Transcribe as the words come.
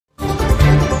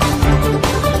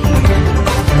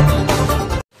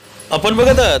आपण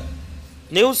बघत आहात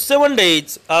न्यूज 7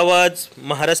 डेज आवाज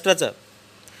महाराष्ट्राचा।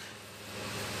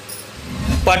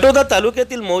 पाटोदा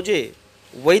तालुक्यातील मौजे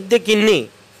वैद्य किन्नी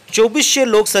 2400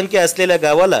 लोकसंख्या असलेल्या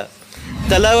गावाला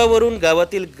तलावावरून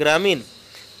गावातील ग्रामीण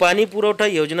पाणी पुरवठा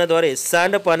योजनेद्वारे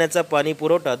सांडपाण्याचा पाणी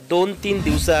पुरवठा 2-3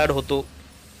 दिवसाआड होतो,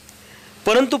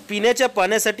 परंतु पिण्याच्या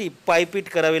पाण्यासाठी पायपीट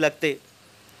करावी लागते।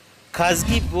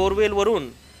 खाजगी बोरवेलवरून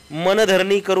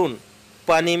मनधरणी करून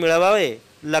पाणी मिळवावे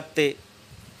लागते।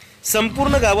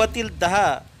 संपूर्ण गावातील 10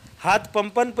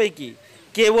 हातपंपांपैकी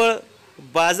केवळ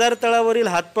बाजार तळावरील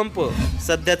हातपंप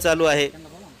सध्या चालू आहे।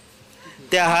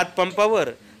 त्या हातपंपावर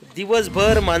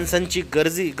दिवसभर माणसांची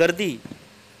गर्दी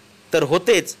तर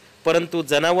होतेच, परंतु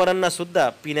जनावरांना सुद्धा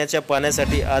पिण्याच्या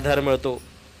पाण्यासाठी आधार मिळतो।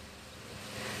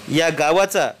 या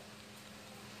गावाचा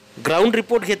ग्राउंड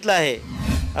रिपोर्ट घेतला आहे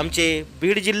आमचे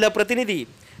बीड जिल्हा प्रतिनिधी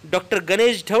डॉक्टर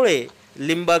गणेश ढवळे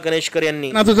लिंबा गणेशकर यांनी।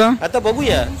 आता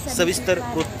बघूया सविस्तर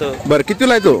वृत्त। बर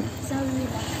कितीला आहे तो?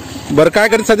 बर काय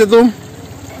करत सध्या तू?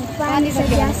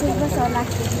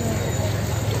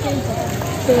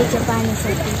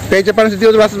 प्यायच्या पाण्यासाठी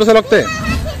दिवस वाचत बसावं लागतंय।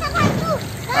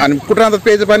 आणि कुठं राहतात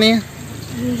प्यायचं पाणी?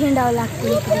 हिंडावं लागतं।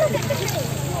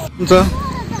 तुमचं?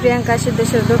 प्रियंका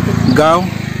सिद्धेश्वर डोके, गाव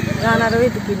राहणार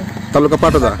वैद्यकीय, तालुका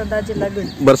पाटोदा, जिल्हा बीड।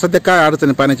 बरं सध्या काय अडचण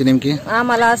आहे पाण्याची नेमकी?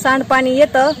 आम्हाला सांडपाणी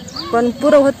येतं पण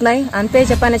पुरं होत नाही आणि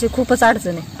प्यायच्या पाण्याची खूपच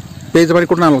अडचण आहे। प्यायचं पाणी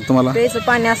कुठून आलं तुम्हाला? प्यायचं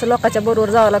पाणी असं लोकांच्या बरोबर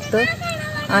जावं लागतं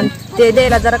आणि ते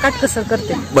द्यायला जरा काटकसर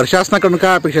करते। बरं शासनाकडून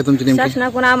काय अपेक्षा आहे तुमची नेमकी?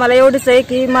 शासनाकडून आम्हाला एवढीच आहे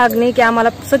की मागणी की आम्हाला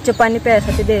स्वच्छ पाणी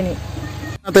प्यायसाठी देणे।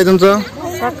 आता तुमचं?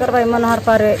 साखरबाई मनोहर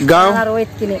पारे, गाव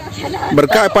वैद्यकीय। बरं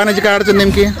काय पाण्याची काय अडचण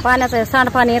नेमकी? पाण्याचं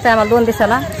सांडपाणी येतं आम्हाला 2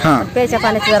 दिवसाला। प्यायच्या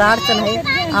पाण्याची जरा अडचण आहे,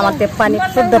 आम्हाला ते पाणी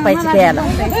शुद्ध पाहिजे प्यायला।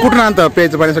 कुठून आणता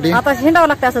प्यायचं पाण्यासाठी? आता हिंडावं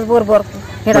लागतं असं बोर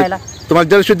हिरायला। तुम्हाला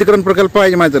जलशुद्धीकरण प्रकल्प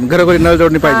पाहिजे माझं, घरोघरी नळ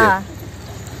जोडणी पाहिजे।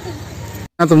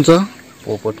 तुमचं?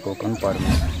 पोपट कोकण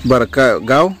पाडा। बरं काय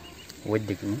गाव?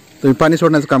 वैद्यकीय। तुम्ही पाणी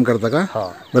सोडण्याचं काम करता का? हा।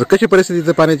 बरं कशी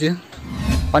परिस्थिती पाण्याची?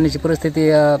 पाण्याची परिस्थिती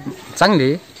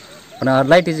चांगली, पण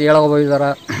लाईटीची येळाबाई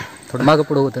जरा थोडं मागं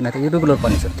पुढं होतं, नाही तर रेग्युलर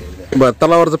पाणी चालते। बरं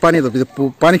तलावावरचं पाणी येतं,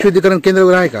 पाणी शुद्धीकरण केंद्र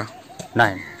वगैरे आहे का?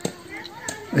 नाही,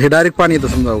 हे डायरेक्ट पाणी येतं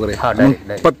समजा वगैरे? हा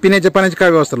डायरेक्ट। पिण्याच्या पाण्याची काय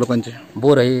व्यवस्था लोकांची?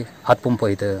 बोर आहे, हातपंप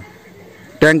इथं,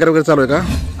 टँकर वगैरे चालू आहे का?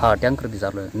 हा टँकर बी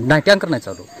चालू आहे। नाही टँकर नाही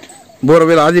चालू।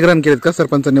 बोरवेल अधिग्रहण केलेत का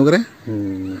सरपंचांनी वगैरे?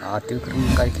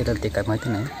 अतिक्रमण काय केलं ते काय माहिती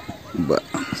नाही।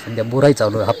 बरं सध्या बोराही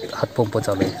चालू आहे, हातपंप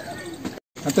चालू आहे।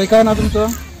 आता काय ना तुमचं?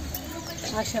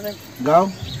 आशाबाई, गाव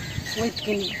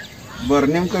वैद्यकीय।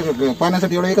 बरं नेमकं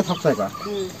पाण्यासाठी एवढा एकच हापसा आहे का?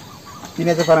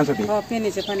 पिण्याच्या पाण्यासाठी?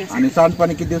 पिण्याच्या पाण्यासाठी। आणि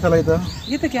सांडपाणी किती दिवसाला येतं?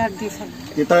 येतं की 8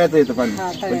 दिवसाला। ते तळ्याचं येतं पाणी,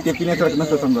 पण ते पिण्यासारखं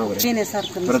नसतं समजा वगैरे?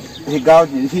 पिण्यासारखं। परत ही गाव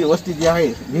ही वस्ती जी आहे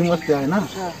भीम वस्ती आहे ना,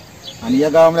 आणि या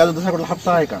गावामध्ये अजून दुसरा कुठला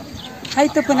हापसा आहे का?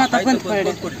 पण आता बंद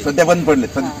पडले, सध्या बंद पडले,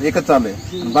 एकच चालू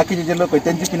आहे। बाकीचे जे लोक आहेत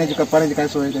त्यांची पिण्याची पाण्याची काय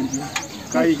सोय आहे त्यांची?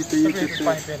 काही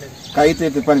इथे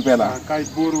येते पाणी प्यायला, काही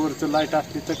बोरवरचं लाईट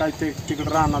असते तर काही ते तिकडे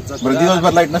राहणार जात। बरं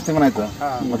दिवसभर लाईट नसते म्हणायचं,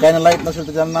 मग काही ना लाईट नसेल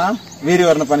तर त्यांना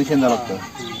विहिरीवरनं पाणी शेंदावं लागतं।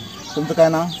 तुमचं काय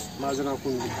नाव? माझं नाव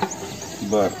कोण?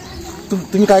 बर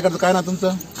तुम्ही काय करता? काय ना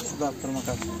तुमचं?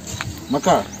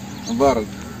 मका। बर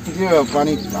किती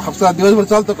पाणी हापसा दिवसभर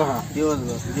चालतो का? हा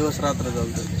दिवस रात्र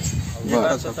चालतो।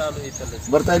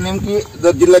 बरं ताई नेमकी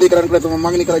जर जिल्हाधिकाऱ्यांकडे तुम्हाला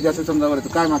मागणी करायची असेल समजा बरं,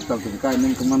 काय मागता तुम्ही? काय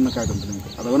नेमकं म्हणणं काय तुमचं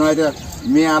नेमकं? आता उन्हाळ्याच्या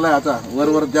मे आलाय, आता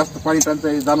वर जास्त पाणी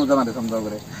टंचाई जाणून जाणार आहे समजा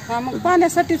वगैरे, मग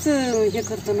पाण्यासाठीच हे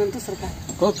करतो ना, दुसरं काय?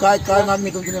 हो काय मागणी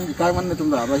तुमची नेमकी? काय म्हणणं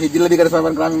तुमचा? आता हे जिल्हाधिकारी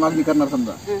साहेबांकडे आम्ही मागणी करणार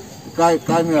समजा,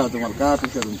 काय मिळालं तुम्हाला? काय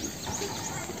अपेक्षा तुमची?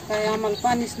 काय आम्हाला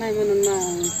पाणीच नाही म्हणून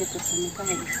हे करतो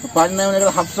काय? पाणी नाही म्हणून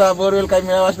हापसा बोरवेल काय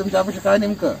मिळावं असं तुमची अपेक्षा काय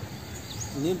नेमकं?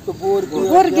 बोर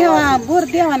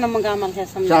द्यावा ना मग आम्हाला।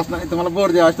 शासनाने तुम्हाला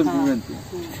बोर द्यावा असं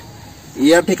विनंती।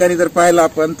 या ठिकाणी जर पाहिलं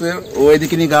आपण तर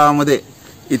वैद्यकीय गावामध्ये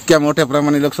इतक्या मोठ्या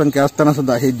प्रमाणे लोकसंख्या असताना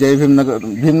सुद्धा हे जय भीमनगर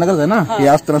आहे ना, हे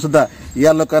असताना सुद्धा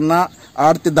या लोकांना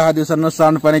 8 ते 10 दिवसांना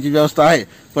सांडपाण्याची व्यवस्था आहे,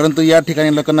 परंतु या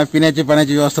ठिकाणी लोकांना पिण्याची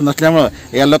पाण्याची व्यवस्था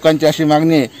नसल्यामुळे या लोकांची अशी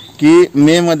मागणी आहे की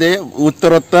मे मध्ये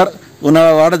उत्तरोत्तर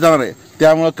उन्हाळा वाढत जाणार आहे,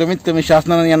 त्यामुळे कमीत कमी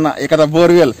शासनाने यांना एखादा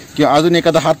बोरवेल किंवा अजून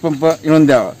एखादा हातपंप येऊन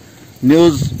द्यावा।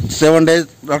 News 7 days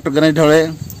doctor Ganesh Dhawale,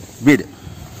 Beed.